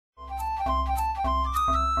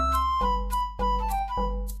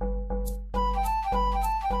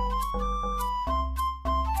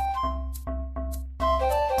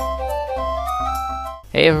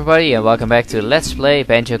Hey everybody, and welcome back to Let's Play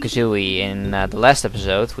Banjo-Kazooie. In the last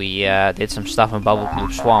episode we did some stuff in Bubble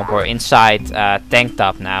Bloop Swamp. We're inside Tank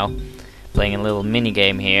Top now, playing a little mini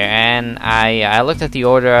game here, and I looked at the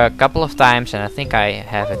order a couple of times and I think I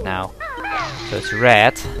have it now. So it's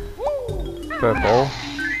red, purple,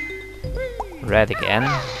 red again,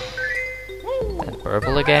 then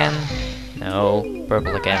purple again, no,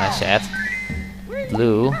 purple again I said,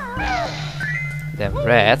 blue, then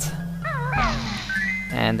red,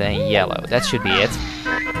 and then yellow. That should be it.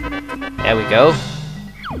 There we go.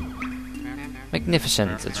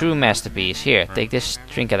 Magnificent. A true masterpiece. Here, take this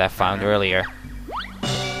trinket I found earlier.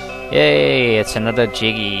 Yay, it's another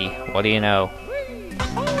Jiggy. What do you know?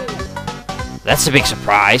 That's a big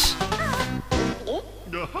surprise.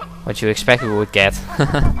 What you expect we would get.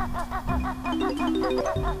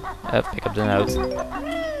 Pick up the note.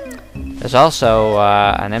 There's also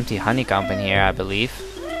an empty honeycomb in here, I believe.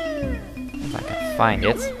 If I can find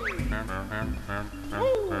it.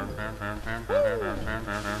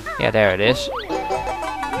 Yeah, there it is.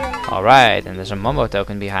 Alright, and there's a Mumbo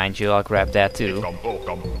token behind you. I'll grab that too.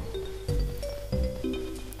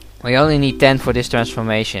 We only need 10 for this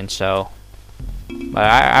transformation, so. But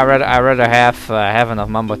I rather have enough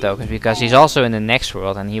Mumbo tokens because he's also in the next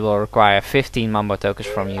world and he will require 15 Mumbo tokens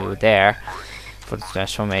from you there for the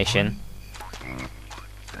transformation.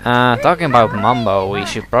 Talking about Mumbo, we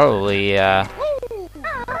should probably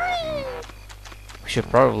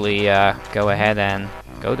go ahead and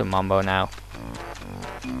go to Mumbo now.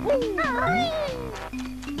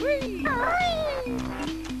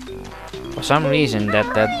 For some reason, that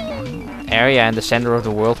area in the center of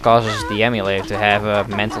the world causes the emulator to have a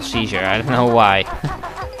mental seizure. I don't know why.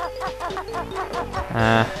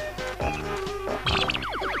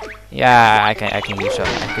 Yeah, I can use some.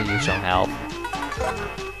 I could use some help.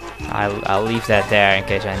 I'll leave that there in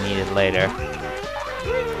case I need it later.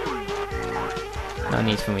 No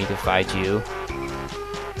need for me to fight you.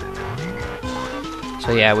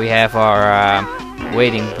 So yeah, we have our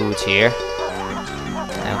wading boots here.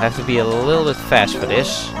 And I'll have to be a little bit fast for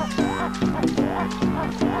this.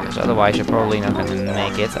 Because otherwise you're probably not going to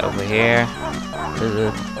make it over here.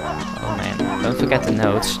 Oh man, don't forget the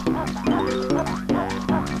notes.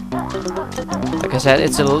 Like I said,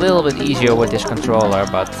 it's a little bit easier with this controller,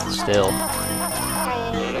 but still.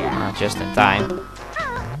 Just in time.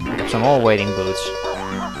 Pick up some more wading boots.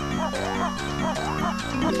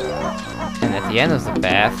 And at the end of the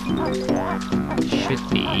path should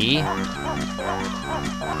be...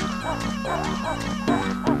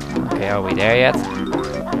 Okay, are we there yet?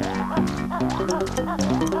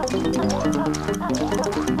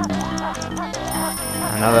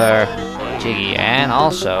 Another Jiggy, and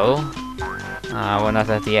also we're not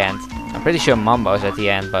at the end. I'm pretty sure Mumbo's at the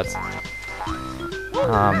end, but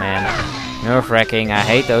oh man, nerve-wracking. I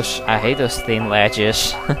hate those thin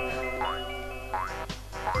ledges.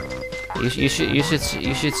 You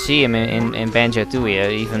should see him in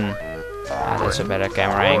Banjo-Kazooie. Even that's a better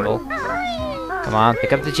camera angle. Come on,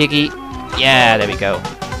 pick up the Jiggy. Yeah, there we go.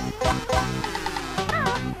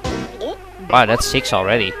 Wow, that's 6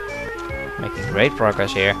 already. Making great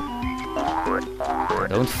progress here.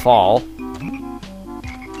 Don't fall.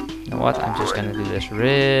 You know what? I'm just gonna do this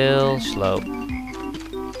real slow.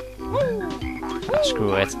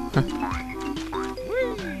 Screw it.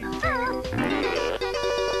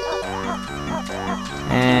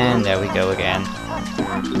 And there we go again.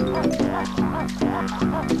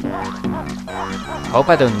 Hope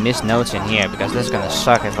I don't miss notes in here, because that's gonna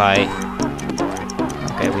suck if I...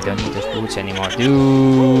 Okay, we don't need those boots anymore.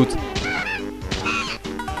 Dude!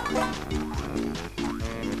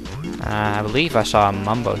 I believe I saw a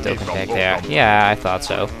Mumbo token back there. Yeah, I thought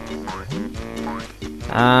so.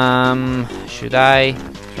 Should I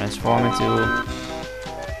transform into...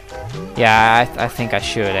 Yeah, I think I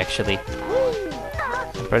should actually.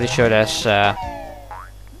 I'm pretty sure there's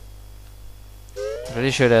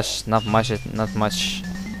not much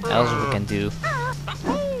else we can do.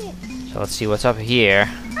 So let's see what's up here.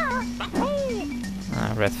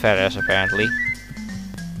 Red feathers apparently.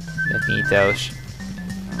 Don't need those.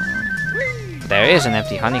 There is an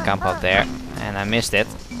empty honeycomb up there, and I missed it.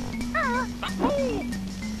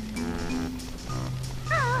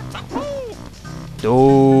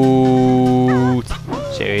 Dude!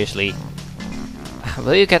 Seriously.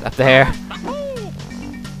 Will you get up there?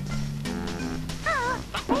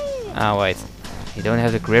 Oh wait. You don't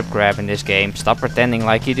have the grip grab in this game. Stop pretending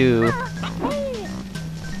like you do.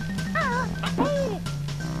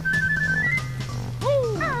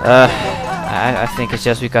 I think it's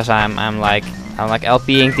just because I'm like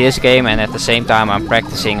LPing this game and at the same time I'm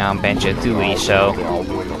practicing on Banjo-Kazooie, so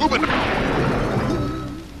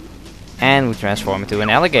And we transform into an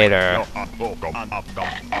alligator.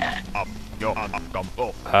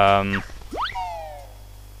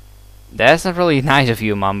 That's not really nice of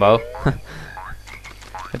you, Mumbo.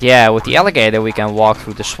 But yeah, with the alligator we can walk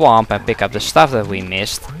through the swamp and pick up the stuff that we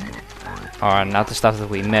missed. Or not the stuff that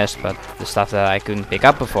we missed, but the stuff that I couldn't pick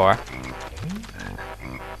up before.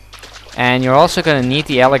 And you're also gonna need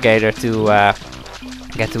the alligator to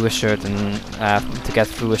get to a certain to get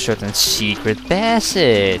through a certain secret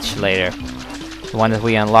passage later. The one that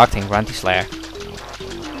we unlocked in Grunty's lair.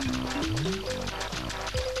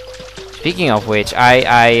 Speaking of which,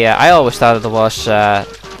 I always thought that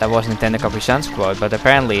was Nintendo Capri Sun's quote, but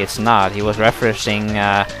apparently it's not. He was referencing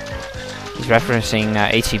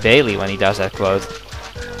H.C. Bailey when he does that quote.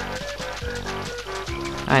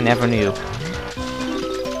 I never knew.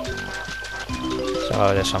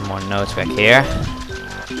 So there's some more notes back here.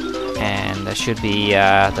 And there should be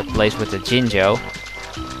the place with the Jinjo.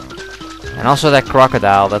 And also that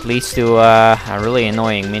crocodile that leads to a really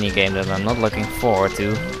annoying minigame that I'm not looking forward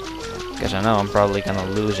to. Because I know I'm probably gonna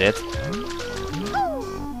lose it.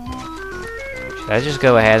 Should I just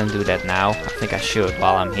go ahead and do that now? I think I should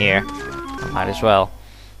while I'm here. I might as well.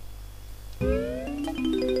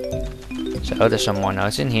 So there's some more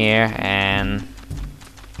notes in here and...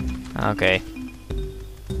 Okay.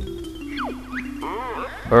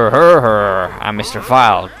 I'm Mr.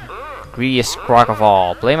 Vile, greediest croc of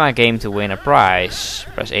all. Play my game to win a prize.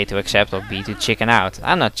 Press A to accept or B to chicken out.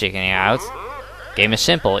 I'm not chickening out. Game is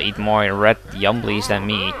simple. Eat more red yumblies than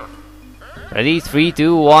me. Ready? 3,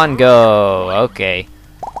 2, 1, go. Okay.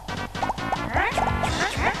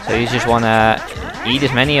 So you just wanna eat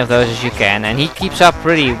as many of those as you can, and he keeps up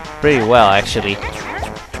pretty well actually.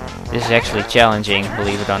 This is actually challenging,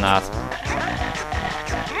 believe it or not.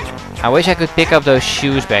 I wish I could pick up those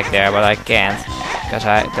shoes back there, but I can't, because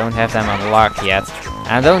I don't have them unlocked yet. And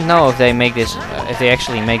I don't know if they make this, if they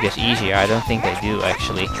actually make this easier. I don't think they do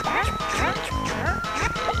actually.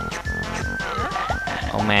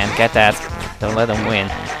 Oh man, get that! Don't let them win.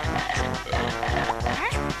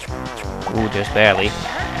 Ooh, just barely.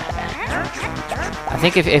 I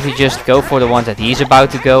think if you just go for the ones that he's about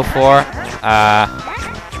to go for,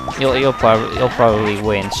 you'll probably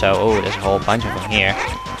win. So, oh, there's a whole bunch of them here.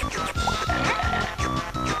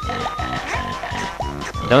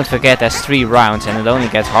 Don't forget that's 3 rounds and it only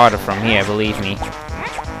gets harder from here, believe me.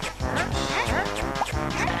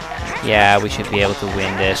 Yeah, we should be able to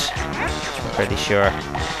win this. I'm pretty sure.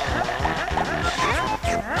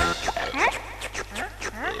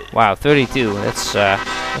 Wow, 32.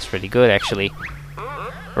 That's pretty good actually.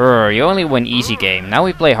 You only win easy game. Now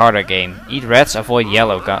we play harder game. Eat reds, avoid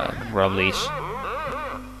yellow grubblies.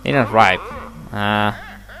 They're not ripe.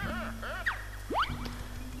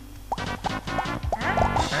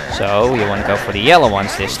 So you want to go for the yellow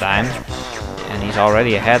ones this time. And he's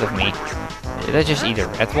already ahead of me. Did I just eat a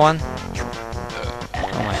red one?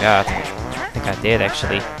 Oh my god. I think I did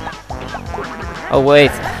actually. Oh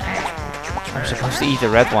wait. I'm supposed to eat the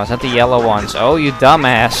red ones, not the yellow ones. Oh, you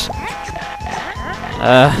dumbass.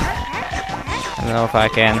 I don't know if I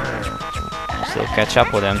can still catch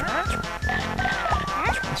up with him.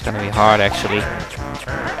 It's gonna be hard actually.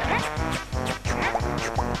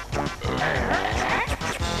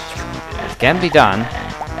 It can be done.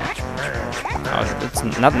 Oh, it's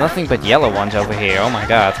nothing but yellow ones over here. Oh my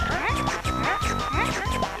god.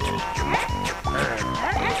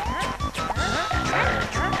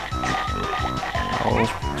 Oh,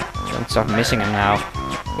 don't start missing him now.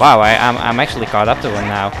 Wow, I'm actually caught up to him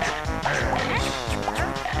now.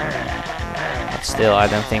 But still, I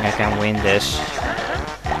don't think I can win this.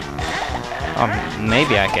 Or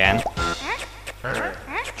maybe I can.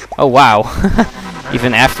 Oh wow.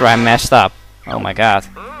 Even after I messed up. Oh my god.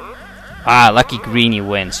 Ah, lucky Greenie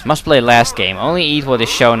wins. Must play last game. Only eat what is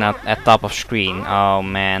shown at top of screen. Oh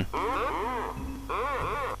man.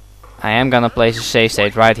 I am gonna place a save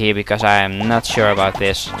state right here because I am not sure about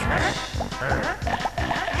this.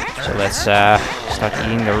 So let's start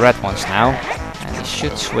eating the red ones now. And he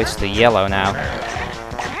should switch to yellow now.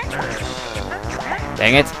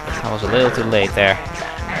 Dang it, I was a little too late there.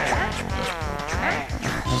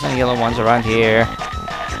 There's no yellow ones around here.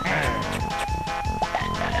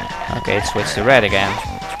 Okay, it switched to red again.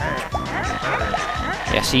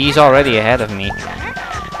 Yeah, see, he's already ahead of me.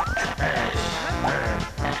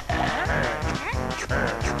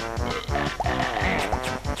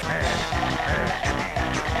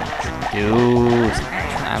 Dude,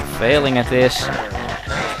 I'm failing at this.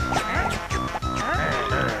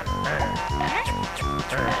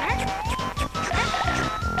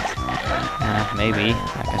 Maybe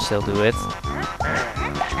I can still do it.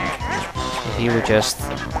 If he would just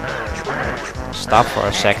stop for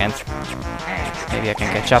a second. Maybe I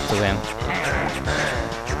can catch up to him.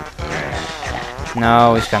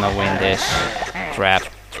 No, he's gonna win this. Crap.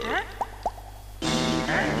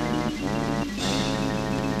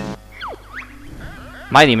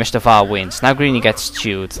 Mighty Mr. Val wins. Now Greenie gets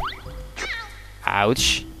chewed.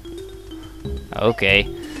 Ouch. Okay.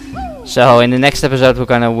 So in the next episode we're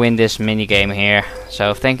gonna win this minigame here.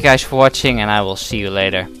 So thank you guys for watching and I will see you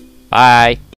later. Bye.